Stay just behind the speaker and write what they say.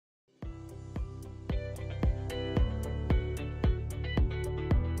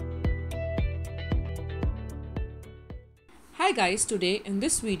Hi guys, today in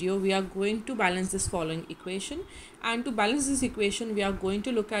this video we are going to balance this following equation, and to balance this equation we are going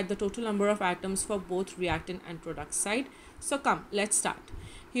to look at the total number of atoms for both reactant and product side. So come, let's start.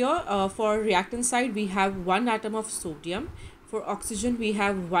 Here for reactant side we have 1 atom of sodium. For oxygen we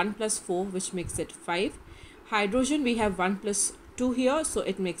have 1 plus 4, which makes it 5. Hydrogen we have 1 plus 2 here, so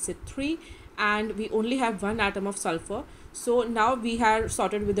it makes it 3, and we only have 1 atom of sulfur. So now we have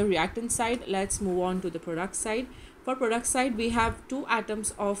sorted with the reactant side. Let's move on to the product side. For product side we have 2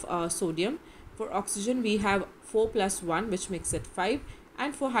 atoms of sodium. For oxygen we have 4 plus 1, which makes it 5,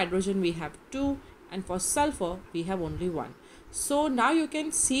 and for hydrogen we have 2, and for sulfur we have only 1. So now you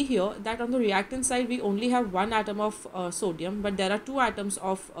can see here that on the reactant side we only have 1 atom of sodium, but there are 2 atoms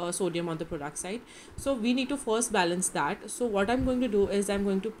of sodium on the product side. So we need to first balance that. So what I'm going to do is I'm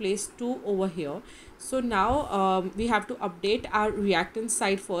going to place 2 over here. So now we have to update our reactant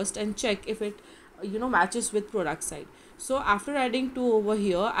side first and check if it matches with product side. So after adding 2 over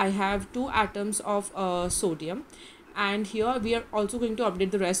here, I have 2 atoms of sodium, and here we are also going to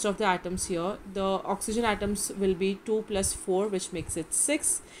update the rest of the atoms. Here the oxygen atoms will be 2 plus 4, which makes it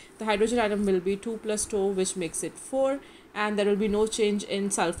 6. The hydrogen atom will be 2 plus 2, which makes it 4, and there will be no change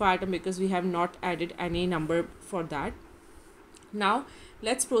in sulfur atom because we have not added any number for that. Now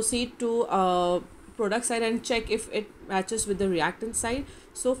let's proceed to product side and check if it matches with the reactant side.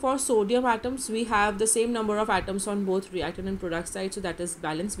 So for sodium atoms we have the same number of atoms on both reactant and product side, so that is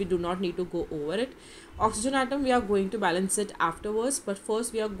balanced. We do not need to go over it. Oxygen atom we are going to balance it afterwards, but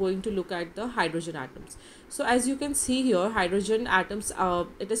first we are going to look at the hydrogen atoms. So as you can see here, hydrogen atoms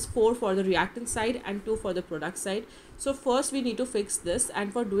it is 4 for the reactant side and 2 for the product side. So first we need to fix this,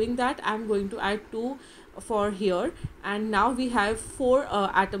 and for doing that I'm going to add 2 for here, and now we have 4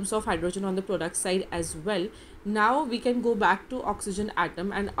 atoms of hydrogen on the product side as well. Now we can go back to oxygen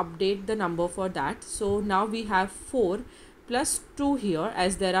atom and update the number for that. So now we have 4 plus 2 here,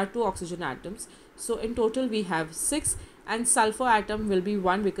 as there are 2 oxygen atoms. So in total we have 6, and sulfur atom will be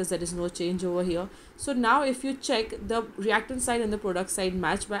 1 because there is no change over here. So now if you check, the reactant side and the product side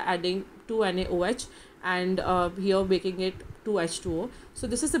match by adding 2 NaOH and here making it 2 H2O. So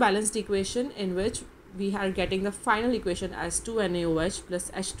this is the balanced equation in which we are getting the final equation as 2 NaOH plus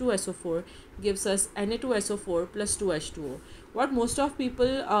H2SO4 gives us Na2SO4 plus 2 H2O. What most of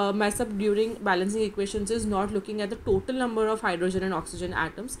people mess up during balancing equations is not looking at the total number of hydrogen and oxygen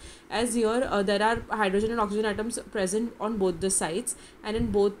atoms, as here there are hydrogen and oxygen atoms present on both the sides and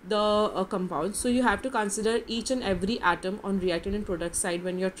in both the compounds. So you have to consider each and every atom on reactant and product side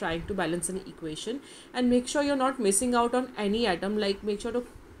when you're trying to balance an equation, and make sure you're not missing out on any atom. Like, make sure to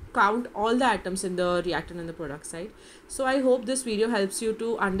count all the atoms in the reactant and the product side. So I hope this video helps you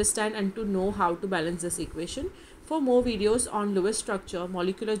to understand and to know how to balance this equation. For more videos on Lewis structure,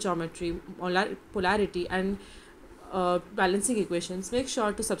 molecular geometry, polarity and balancing equations, make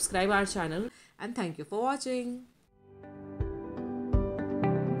sure to subscribe our channel, and thank you for watching.